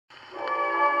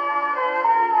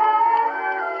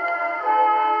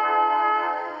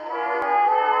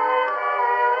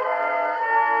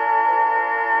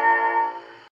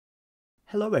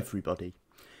Hello everybody.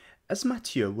 As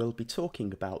Mathieu will be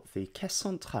talking about the Caisse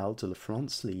Centrale de la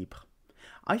France Libre,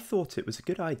 I thought it was a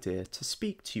good idea to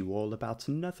speak to you all about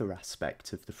another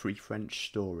aspect of the Free French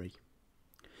story.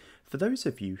 For those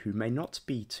of you who may not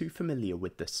be too familiar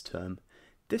with this term,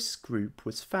 this group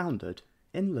was founded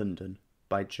in London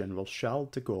by General Charles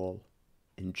de Gaulle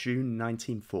in June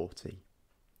 1940.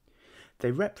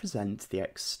 They represent the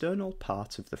external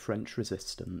part of the French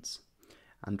resistance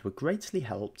and were greatly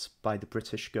helped by the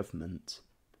British government,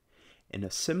 in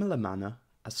a similar manner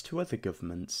as to other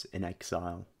governments in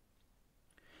exile.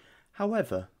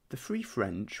 However, the Free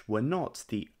French were not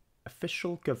the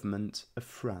official government of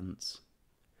France.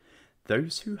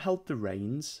 Those who held the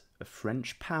reins of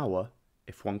French power,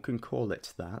 if one can call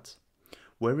it that,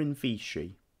 were in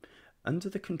Vichy, under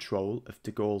the control of de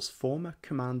Gaulle's former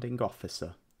commanding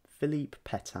officer, Philippe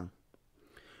Pétain.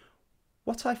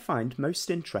 What I find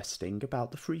most interesting about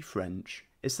the Free French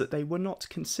is that they were not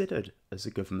considered as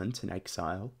a government in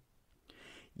exile,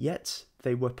 yet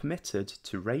they were permitted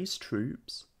to raise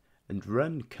troops and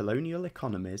run colonial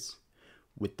economies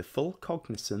with the full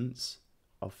cognizance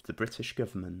of the British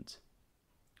government.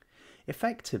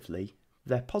 Effectively,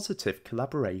 their positive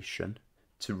collaboration,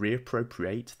 to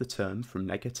reappropriate the term from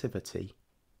negativity,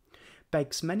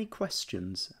 begs many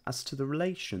questions as to the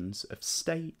relations of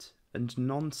state and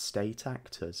non-state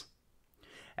actors,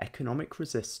 economic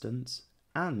resistance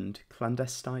and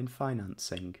clandestine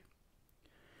financing.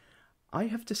 I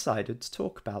have decided to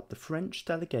talk about the French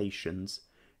delegations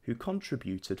who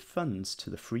contributed funds to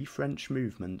the Free French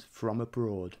movement from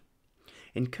abroad,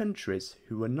 in countries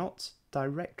who were not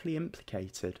directly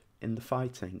implicated in the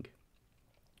fighting.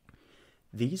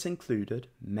 These included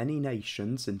many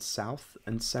nations in South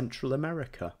and Central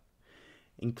America,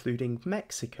 including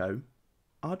Mexico,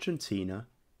 Argentina,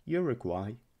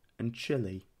 Uruguay, and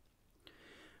Chile.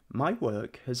 My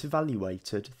work has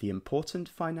evaluated the important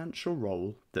financial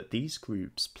role that these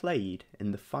groups played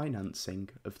in the financing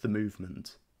of the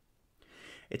movement.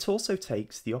 It also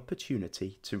takes the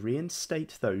opportunity to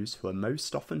reinstate those who are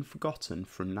most often forgotten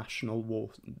from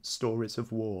national stories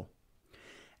of war: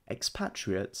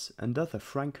 expatriates and other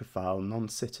Francophile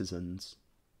non-citizens.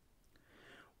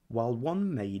 While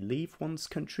one may leave one's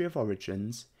country of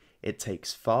origins, it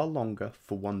takes far longer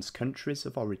for one's countries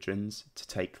of origins to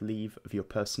take leave of your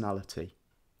personality.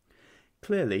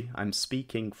 Clearly, I'm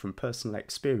speaking from personal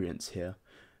experience here,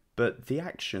 but the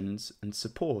actions and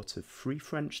support of Free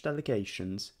French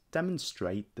delegations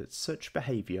demonstrate that such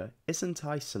behaviour isn't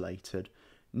isolated,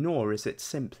 nor is it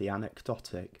simply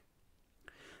anecdotic.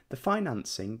 The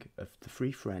financing of the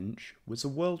Free French was a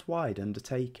worldwide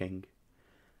undertaking.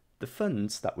 The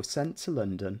funds that were sent to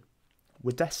London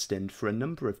were destined for a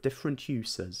number of different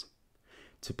uses: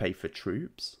 to pay for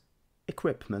troops,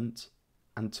 equipment,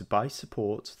 and to buy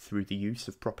support through the use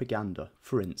of propaganda,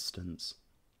 for instance.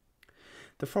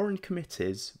 The foreign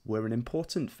committees were an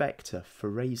important vector for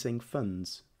raising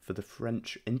funds for the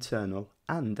French internal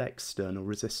and external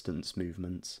resistance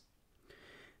movements.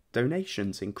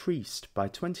 Donations increased by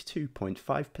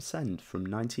 22.5% from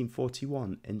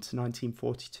 1941 into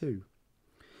 1942.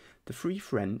 The Free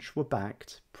French were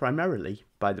backed primarily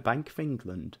by the Bank of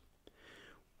England.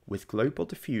 With global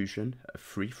diffusion of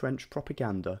Free French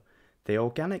propaganda, they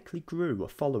organically grew a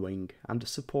following and a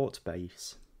support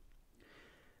base.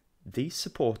 These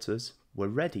supporters were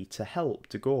ready to help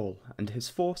de Gaulle and his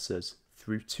forces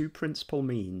through two principal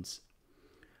means: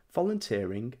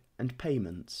 volunteering and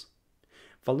payments.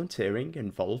 Volunteering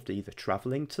involved either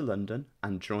travelling to London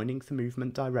and joining the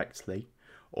movement directly,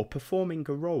 or performing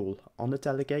a role on a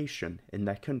delegation in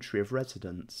their country of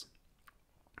residence.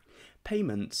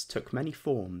 Payments took many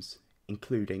forms,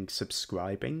 including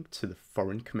subscribing to the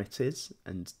foreign committees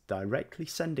and directly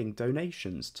sending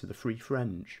donations to the Free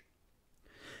French.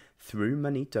 Through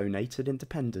money donated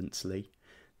independently,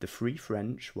 the Free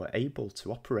French were able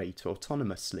to operate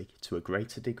autonomously to a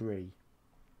greater degree.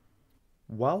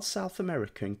 While South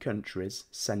American countries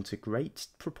sent a great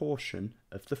proportion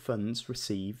of the funds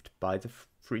received by the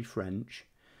Free French,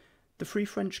 the Free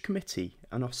French Committee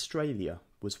in Australia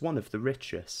was one of the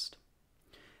richest.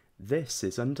 This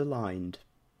is underlined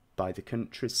by the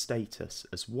country's status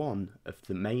as one of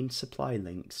the main supply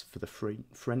links for the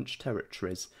French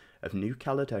territories of New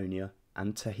Caledonia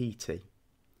and Tahiti.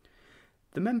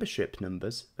 The membership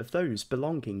numbers of those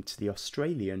belonging to the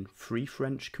Australian Free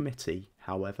French Committee,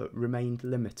 however, remained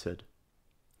limited.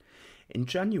 In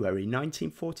January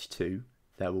 1942,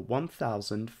 there were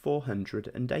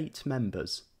 1,408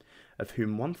 members, of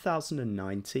whom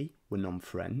 1,090 were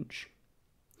non-French,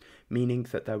 meaning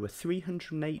that there were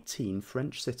 318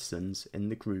 French citizens in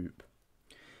the group.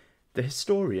 The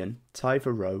historian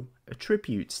Tyverot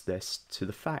attributes this to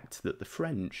the fact that the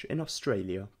French in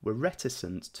Australia were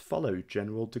reticent to follow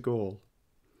General de Gaulle.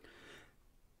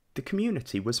 The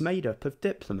community was made up of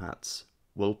diplomats,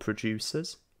 wool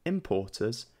producers,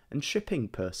 importers, and shipping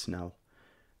personnel,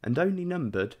 and only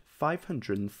numbered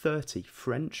 530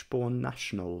 French-born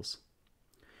nationals.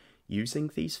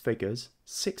 Using these figures,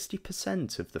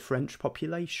 60% of the French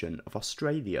population of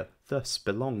Australia thus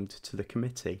belonged to the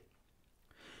committee.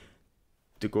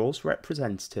 De Gaulle's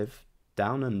representative,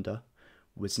 down under,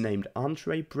 was named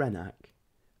André Brenac,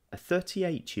 a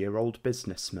 38-year-old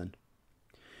businessman.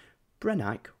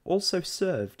 Brenac also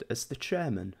served as the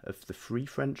chairman of the Free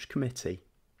French Committee.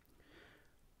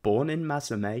 Born in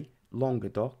Mazamet,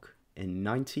 Languedoc, in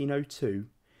 1902,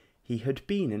 he had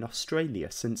been in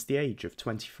Australia since the age of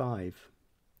 25.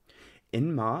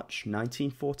 In March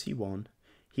 1941,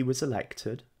 he was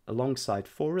elected, alongside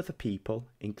 4 other people,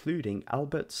 including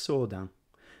Albert Saurdin,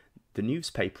 the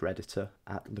newspaper editor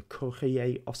at Le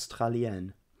Courrier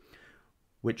Australien,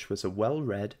 which was a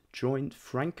well-read joint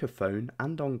francophone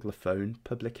and anglophone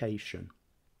publication.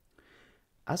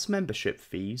 As membership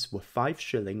fees were 5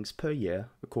 shillings per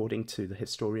year, according to the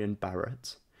historian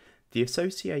Barrett, the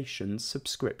association's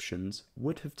subscriptions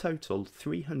would have totalled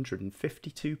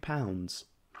 £352,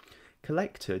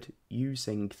 collected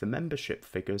using the membership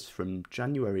figures from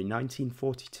January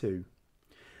 1942.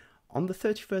 On the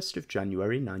 31st of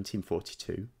January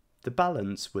 1942, the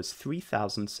balance was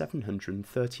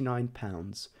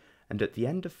 £3,739, and at the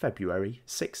end of February,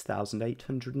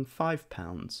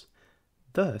 £6,805.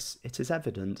 Thus, it is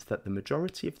evident that the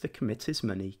majority of the committee's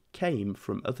money came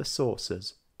from other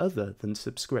sources other than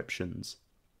subscriptions.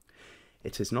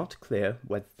 It is not clear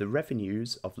whether the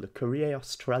revenues of Le Courrier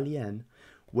Australien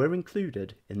were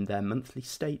included in their monthly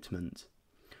statement,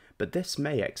 but this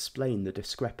may explain the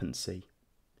discrepancy.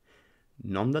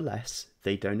 Nonetheless,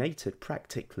 they donated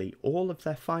practically all of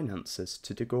their finances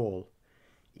to de Gaulle,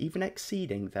 even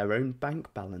exceeding their own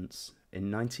bank balance in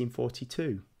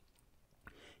 1942.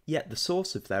 Yet the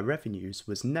source of their revenues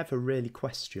was never really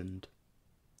questioned.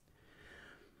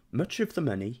 Much of the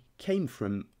money came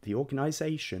from the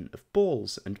organisation of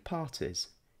balls and parties,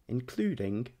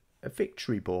 including a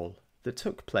victory ball that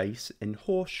took place in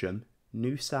Horsham,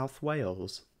 New South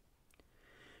Wales,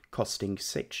 costing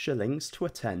 6 shillings to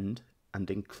attend, and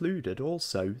included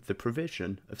also the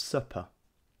provision of supper.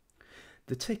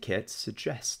 The ticket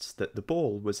suggests that the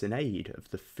ball was in aid of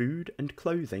the Food and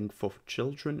Clothing for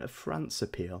Children of France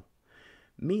appeal,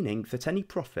 meaning that any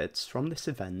profits from this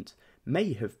event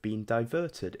may have been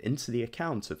diverted into the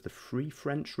account of the Free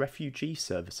French Refugee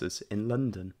Services in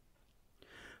London.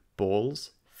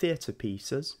 Balls, theatre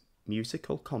pieces,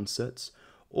 musical concerts,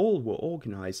 all were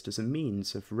organised as a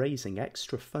means of raising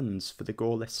extra funds for the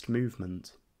Gaullist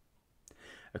movement.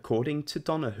 According to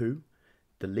Donahue,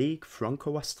 the Ligue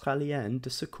Franco-Australienne de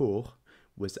Secours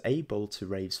was able to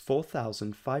raise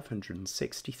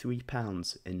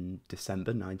 £4,563 in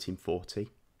December 1940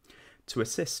 to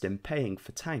assist in paying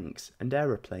for tanks and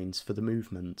aeroplanes for the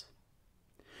movement.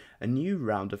 A new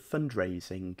round of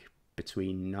fundraising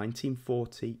between November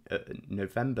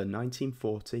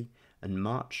 1940 and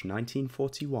March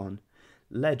 1941,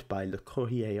 led by Le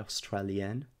Courrier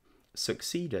Australien,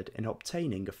 succeeded in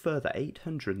obtaining a further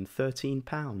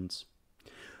 £813.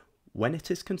 When it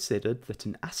is considered that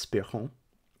an aspirant,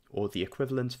 or the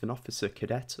equivalent of an officer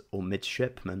cadet or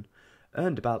midshipman,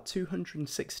 earned about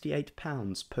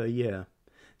 £268 per year,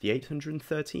 the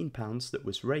 £813 that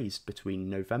was raised between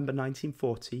November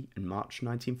 1940 and March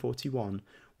 1941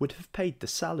 would have paid the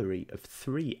salary of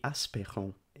 3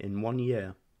 aspirants in 1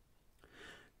 year.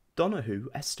 Donahue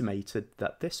estimated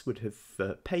that this would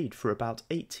have paid for about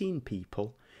 18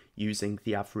 people, using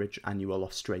the average annual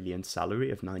Australian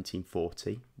salary of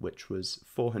 1940, which was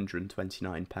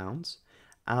 £429,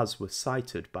 as was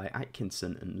cited by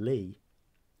Atkinson and Lee.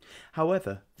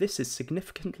 However, this is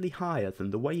significantly higher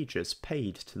than the wages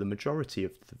paid to the majority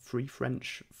of the Free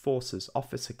French Forces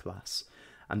officer class,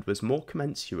 and was more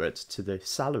commensurate to the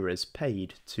salaries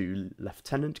paid to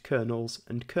lieutenant colonels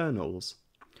and colonels,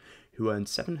 who earned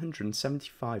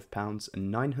 £775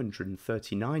 and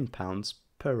 £939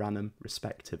 per annum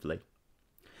respectively.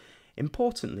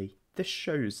 Importantly, this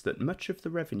shows that much of the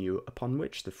revenue upon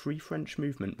which the Free French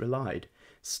movement relied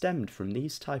stemmed from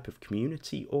these type of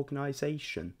community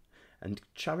organisation and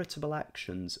charitable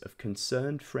actions of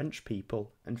concerned French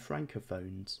people and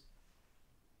francophones.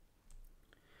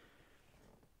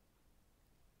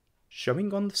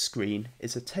 Showing on the screen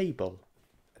is a table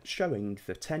showing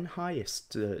the 10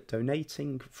 highest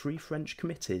donating Free French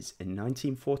committees in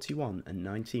 1941 and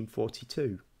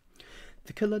 1942.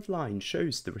 The coloured line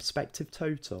shows the respective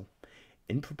total,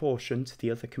 in proportion to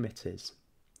the other committees.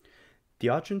 The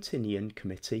Argentinian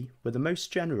Committee were the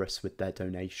most generous with their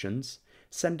donations,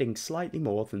 sending slightly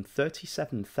more than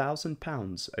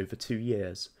 £37,000 over 2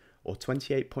 years, or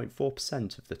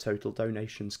 28.4% of the total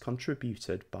donations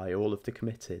contributed by all of the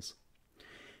committees.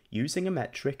 Using a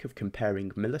metric of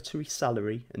comparing military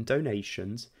salary and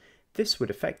donations, this would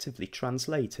effectively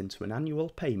translate into an annual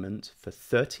payment for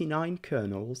 39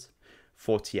 colonels,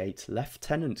 48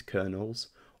 lieutenant colonels,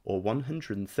 or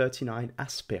 139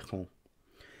 aspirants.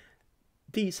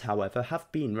 These, however, have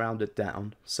been rounded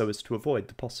down so as to avoid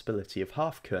the possibility of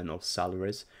half-colonel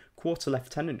salaries,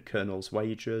 quarter-lieutenant colonels'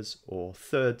 wages, or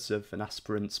thirds of an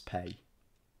aspirant's pay.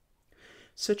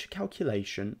 Such a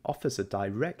calculation offers a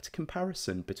direct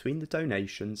comparison between the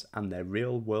donations and their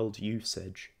real-world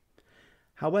usage.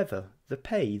 However, the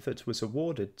pay that was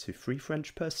awarded to Free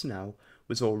French personnel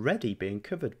was already being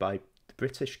covered by the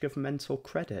British governmental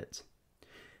credit.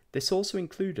 This also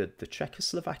included the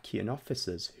Czechoslovakian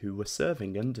officers who were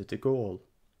serving under de Gaulle.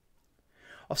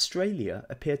 Australia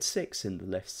appeared 6th in the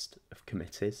list of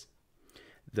committees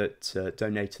that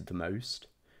donated the most,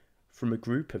 from a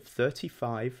group of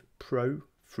 35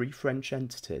 pro-Free French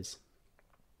entities.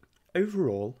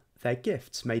 Overall, their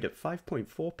gifts made up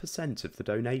 5.4% of the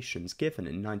donations given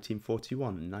in 1941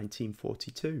 and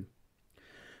 1942.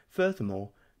 Furthermore,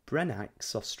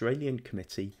 Brennach's Australian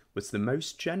Committee was the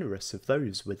most generous of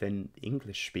those within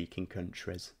English-speaking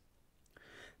countries.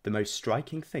 The most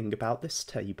striking thing about this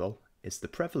table is the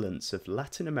prevalence of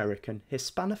Latin American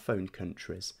Hispanophone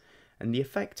countries and the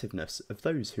effectiveness of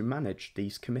those who managed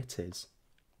these committees.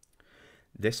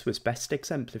 This was best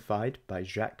exemplified by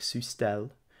Jacques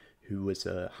Soustelle, who was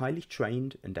a highly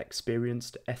trained and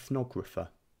experienced ethnographer.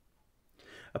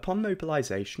 Upon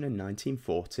mobilisation in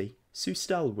 1940,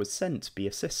 Soustelle was sent to be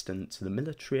assistant to the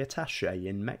military attaché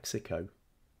in Mexico.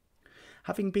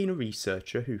 Having been a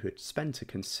researcher who had spent a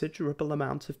considerable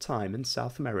amount of time in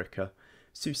South America,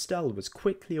 Soustelle was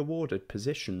quickly awarded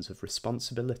positions of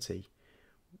responsibility,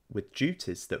 with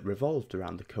duties that revolved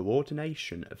around the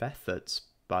coordination of efforts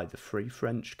by the Free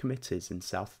French committees in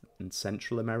South and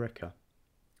Central America.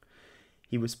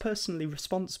 He was personally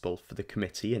responsible for the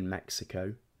committee in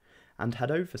Mexico, and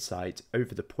had oversight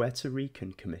over the Puerto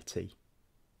Rican Committee.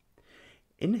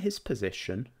 In his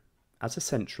position as a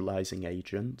centralising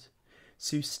agent,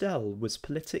 Soustelle was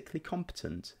politically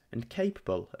competent and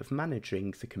capable of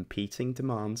managing the competing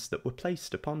demands that were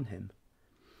placed upon him.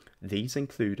 These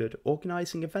included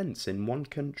organising events in one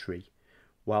country,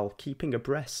 while keeping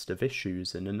abreast of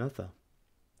issues in another.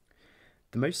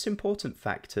 The most important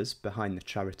factors behind the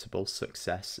charitable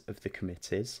success of the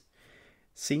committees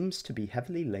seems to be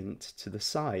heavily linked to the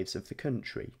size of the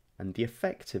country and the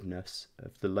effectiveness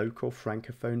of the local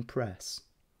francophone press.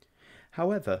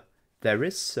 However, there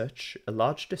is such a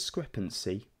large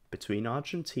discrepancy between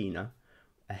Argentina,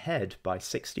 ahead by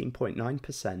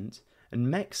 16.9%,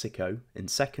 and Mexico, in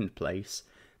second place,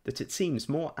 that it seems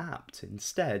more apt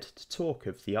instead to talk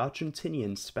of the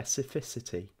Argentinian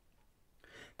specificity.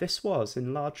 This was,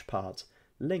 in large part,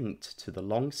 linked to the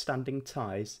long-standing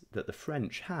ties that the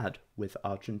French had with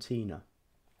Argentina.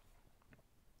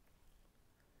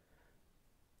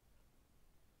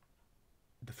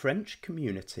 The French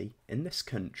community in this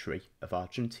country of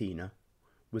Argentina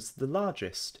was the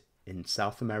largest in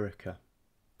South America.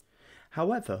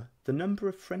 However, the number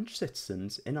of French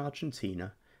citizens in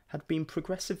Argentina had been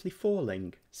progressively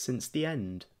falling since the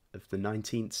end of the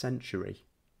 19th century.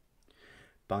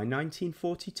 By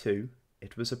 1942,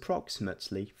 it was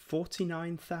approximately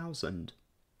 49,000.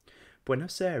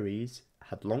 Buenos Aires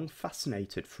had long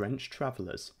fascinated French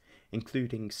travellers,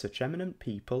 including such eminent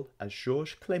people as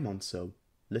Georges Clemenceau,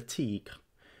 Le Tigre,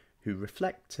 who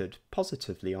reflected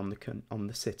positively on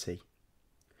the city.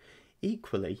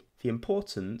 Equally, the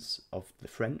importance of the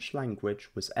French language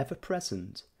was ever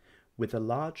present, with a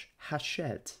large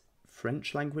Hachette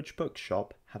French language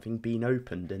bookshop having been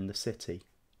opened in the city.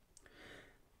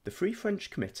 The Free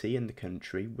French Committee in the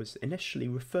country was initially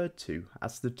referred to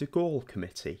as the de Gaulle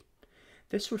Committee.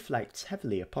 This reflects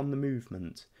heavily upon the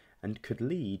movement and could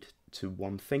lead to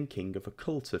one thinking of a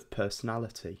cult of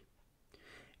personality.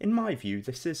 In my view,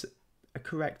 this is a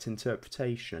correct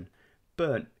interpretation,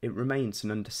 but it remains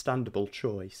an understandable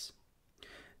choice.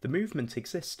 The movement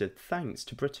existed thanks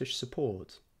to British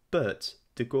support, but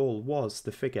de Gaulle was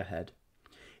the figurehead.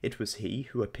 It was he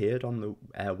who appeared on the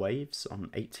airwaves on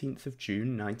 18th of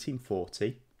June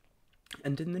 1940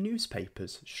 and in the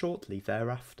newspapers shortly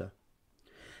thereafter.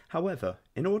 However,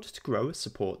 in order to grow a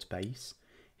support base,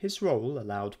 his role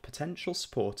allowed potential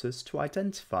supporters to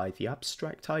identify the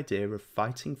abstract idea of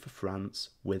fighting for France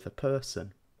with a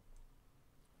person.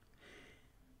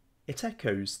 It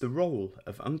echoes the role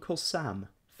of Uncle Sam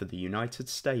for the United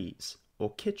States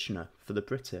or Kitchener for the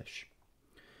British.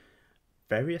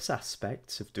 Various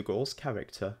aspects of de Gaulle's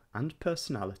character and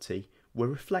personality were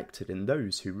reflected in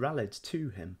those who rallied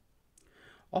to him.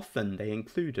 Often they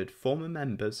included former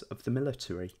members of the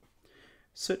military.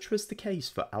 Such was the case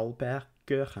for Albert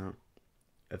Guerin,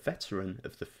 a veteran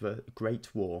of the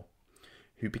Great War,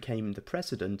 who became the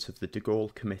president of the de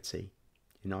Gaulle Committee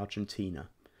in Argentina.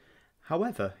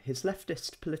 However, his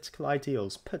leftist political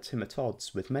ideals put him at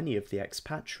odds with many of the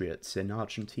expatriates in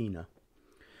Argentina.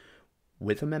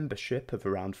 With a membership of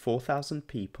around 4,000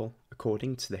 people,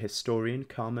 according to the historian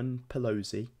Carmen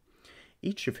Pelosi,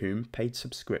 each of whom paid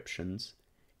subscriptions,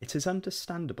 it is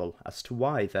understandable as to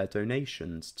why their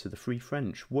donations to the Free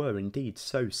French were indeed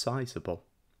so sizable.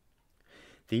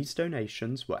 These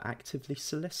donations were actively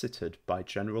solicited by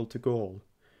General de Gaulle,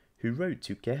 who wrote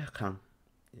to Guerin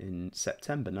in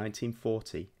September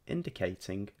 1940,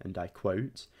 indicating, and I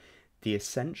quote, the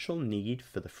essential need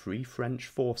for the Free French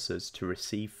forces to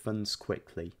receive funds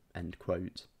quickly, end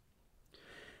quote.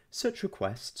 Such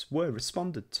requests were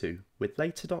responded to, with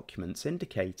later documents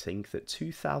indicating that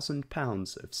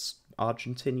 £2,000 of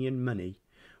Argentinian money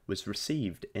was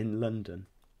received in London.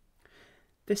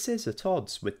 This is at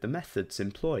odds with the methods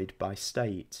employed by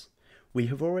states. We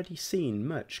have already seen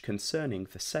much concerning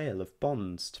the sale of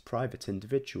bonds to private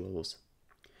individuals.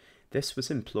 This was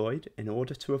employed in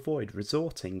order to avoid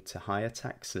resorting to higher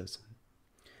taxes.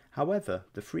 However,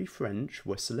 the Free French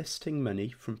were soliciting money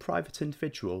from private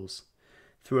individuals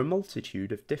through a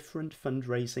multitude of different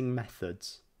fundraising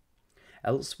methods.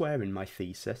 Elsewhere in my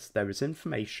thesis there is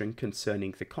information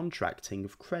concerning the contracting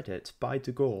of credit by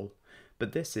de Gaulle,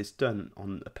 but this is done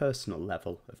on a personal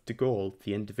level of de Gaulle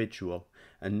the individual,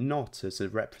 and not as a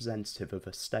representative of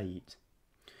a state.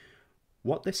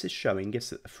 What this is showing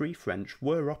is that the Free French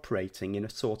were operating in a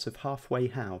sort of halfway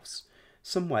house,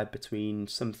 somewhere between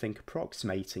something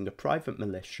approximating a private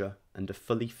militia and a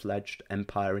fully fledged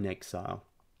empire in exile.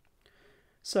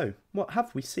 So, what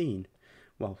have we seen?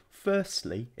 Well,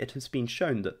 firstly, it has been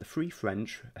shown that the Free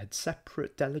French had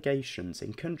separate delegations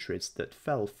in countries that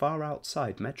fell far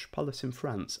outside metropolitan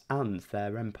France and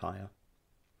their empire.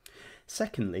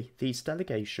 Secondly, these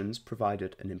delegations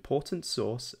provided an important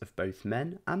source of both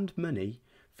men and money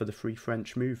for the Free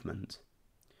French movement.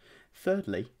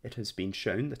 Thirdly, it has been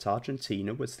shown that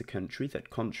Argentina was the country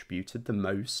that contributed the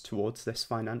most towards this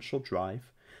financial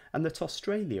drive, and that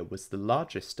Australia was the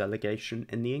largest delegation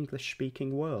in the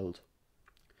English-speaking world.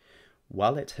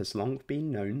 While it has long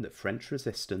been known that French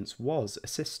resistance was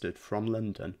assisted from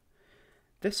London,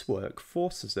 this work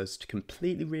forces us to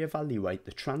completely re-evaluate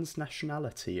the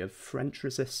transnationality of French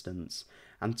resistance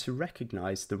and to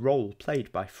recognise the role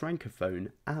played by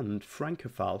Francophone and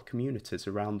Francophile communities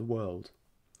around the world.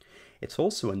 It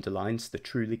also underlines the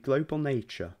truly global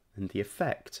nature and the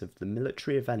effect of the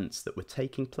military events that were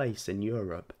taking place in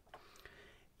Europe.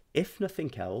 If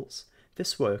nothing else,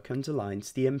 this work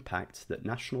underlines the impact that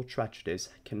national tragedies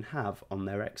can have on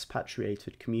their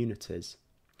expatriated communities.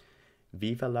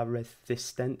 Viva la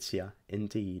Resistencia,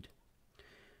 indeed.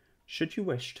 Should you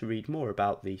wish to read more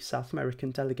about the South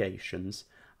American delegations,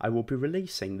 I will be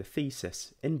releasing the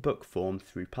thesis in book form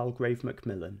through Palgrave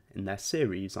Macmillan in their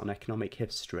series on economic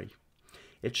history.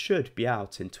 It should be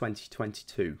out in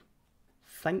 2022.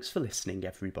 Thanks for listening,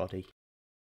 everybody.